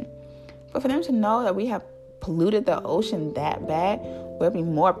ocean. But for them to know that we have polluted the ocean that bad, where there'll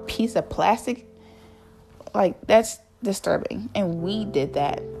be more pieces of plastic, like, that's disturbing. And we did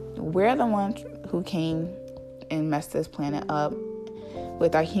that. We're the ones who came and messed this planet up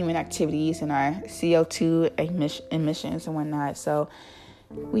with our human activities and our CO2 emissions and whatnot. So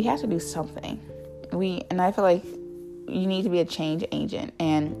we have to do something. And I feel like you need to be a change agent.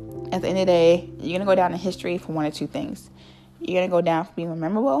 And at the end of the day, you're going to go down in history for one or two things. You're going to go down for being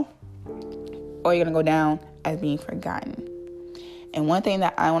memorable, or you're going to go down as being forgotten. And one thing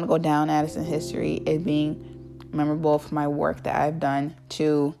that I want to go down as in history is being memorable for my work that I've done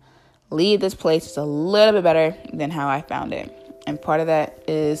to leave this place just a little bit better than how I found it. And part of that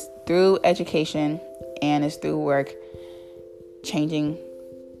is through education, and it's through work, changing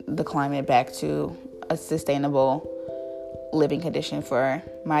the climate back to a sustainable living condition for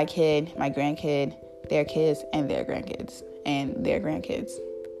my kid, my grandkid, their kids, and their grandkids, and their grandkids.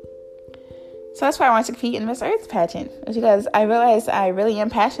 So that's why I wanted to compete in Miss Earth pageant, because I realized I really am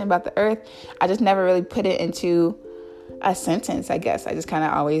passionate about the earth. I just never really put it into a sentence, I guess. I just kind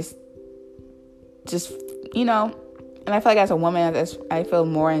of always just, and I feel like as a woman, I feel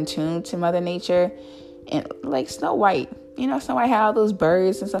more in tune to Mother Nature. And like Snow White, Snow White had all those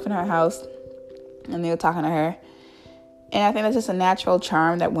birds and stuff in her house, and they were talking to her. And I think that's just a natural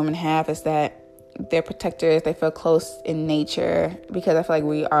charm that women have, is that they're protectors. They feel close in nature because I feel like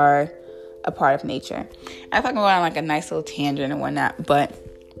we are a part of nature. I feel like I'm going on like a nice little tangent and whatnot, but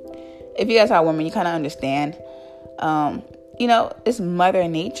if you guys are a woman, you kind of understand. It's Mother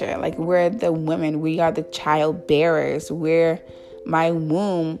Nature. Like, we're the women. We are the child bearers. My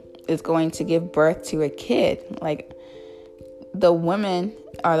womb is going to give birth to a kid. Like, the women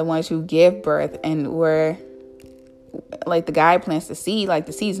are the ones who give birth, and we're like, the guy plants the seed. Like,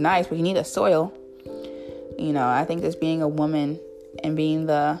 the seed's nice, but you need a soil. I think just being a woman and being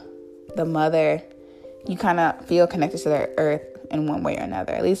the mother, you kind of feel connected to the earth in one way or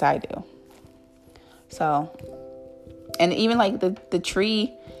another. At least I do. So, and even like the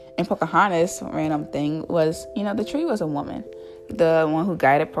tree in Pocahontas, random thing, was, the tree was a woman. The one who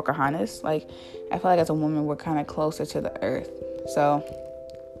guided Pocahontas. Like, I feel like as a woman, we're kind of closer to the earth. So,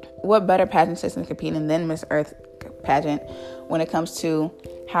 what better pageant system competing than Miss Earth pageant when it comes to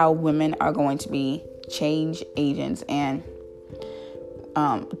how women are going to be change agents and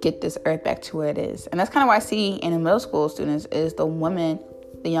get this earth back to where it is. And that's kind of what I see in the middle school students is the women,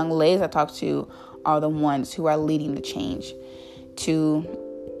 the young ladies I talk to are the ones who are leading the change to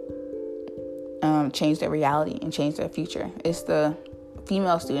change their reality and change their future. It's the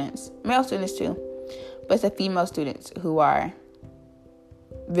female students, male students too, but it's the female students who are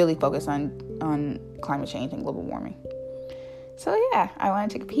really focused on climate change and global warming. So yeah, I wanted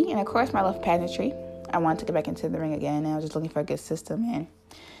to compete, and of course my love for pageantry. I wanted to get back into the ring again, and I was just looking for a good system, and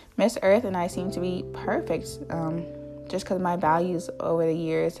Miss Earth and I seem to be perfect, just because my values over the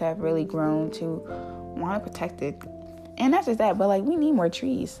years have really grown to want to protect it. And not just that, but like, we need more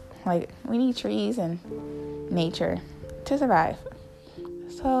trees. Like, we need trees and nature to survive.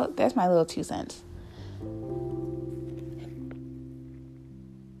 So that's my little 2 cents.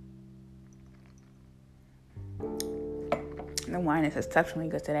 The wine is exceptionally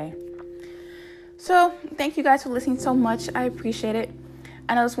good today. So thank you guys for listening so much. I appreciate it.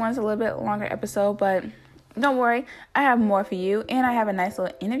 I know this one's a little bit longer episode, but don't worry. I have more for you. And I have a nice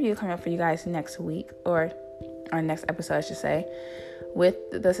little interview coming up for you guys next week, or our next episode, I should say, with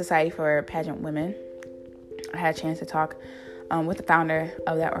the Society for Pageant Women. I had a chance to talk with the founder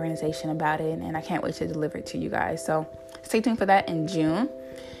of that organization about it, and I can't wait to deliver it to you guys. So stay tuned for that in June.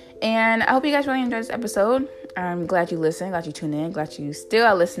 And I hope you guys really enjoyed this episode. I'm glad you listened, glad you tuned in, glad you still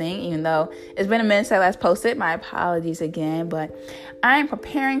are listening, even though it's been a minute since I last posted. My apologies again, but I'm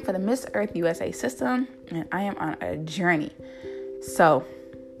preparing for the Miss Earth USA system, and I am on a journey. So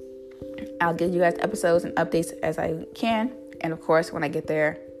I'll give you guys episodes and updates as I can. And of course, when I get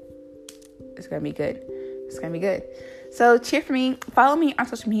there, it's going to be good. It's going to be good. So cheer for me. Follow me on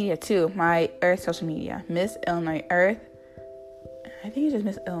social media too. My Earth social media, Miss Illinois Earth. I think it's just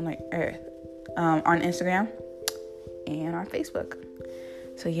Miss Illinois Earth on Instagram and on Facebook.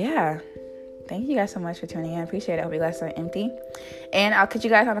 So yeah, thank you guys so much for tuning in. I appreciate it. I hope you guys are empty. And I'll catch you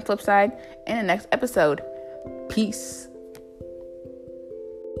guys on the flip side in the next episode. Peace.